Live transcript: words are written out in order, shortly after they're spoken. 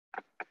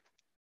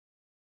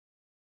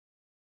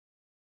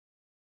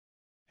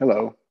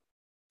Hello,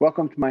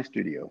 welcome to my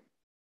studio.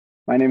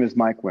 My name is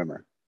Mike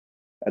Wimmer.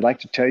 I'd like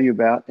to tell you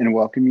about and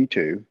welcome you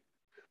to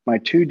my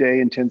two-day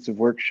intensive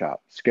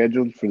workshop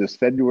scheduled for this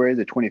February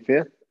the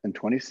 25th and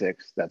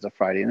 26th, that's a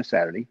Friday and a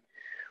Saturday,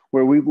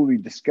 where we will be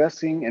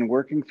discussing and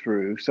working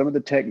through some of the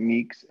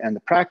techniques and the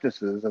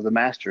practices of the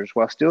masters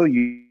while still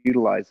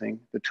utilizing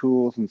the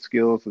tools and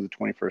skills of the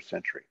 21st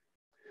century.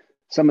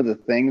 Some of the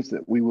things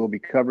that we will be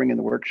covering in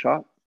the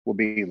workshop will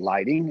be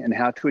lighting and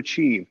how to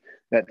achieve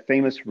that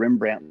famous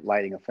Rembrandt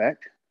lighting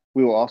effect.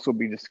 We will also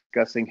be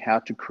discussing how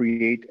to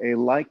create a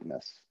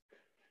likeness,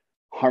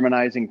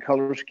 harmonizing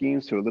color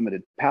schemes to a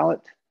limited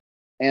palette,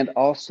 and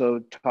also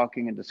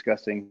talking and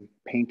discussing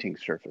painting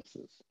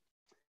surfaces.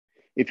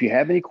 If you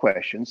have any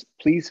questions,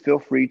 please feel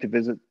free to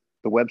visit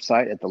the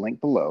website at the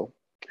link below,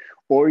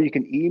 or you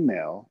can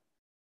email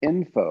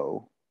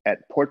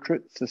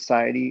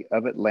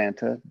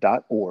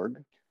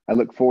info@portraitsocietyofAtlanta.org. I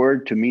look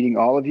forward to meeting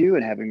all of you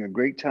and having a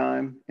great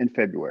time in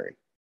February.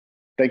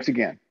 Thanks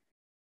again.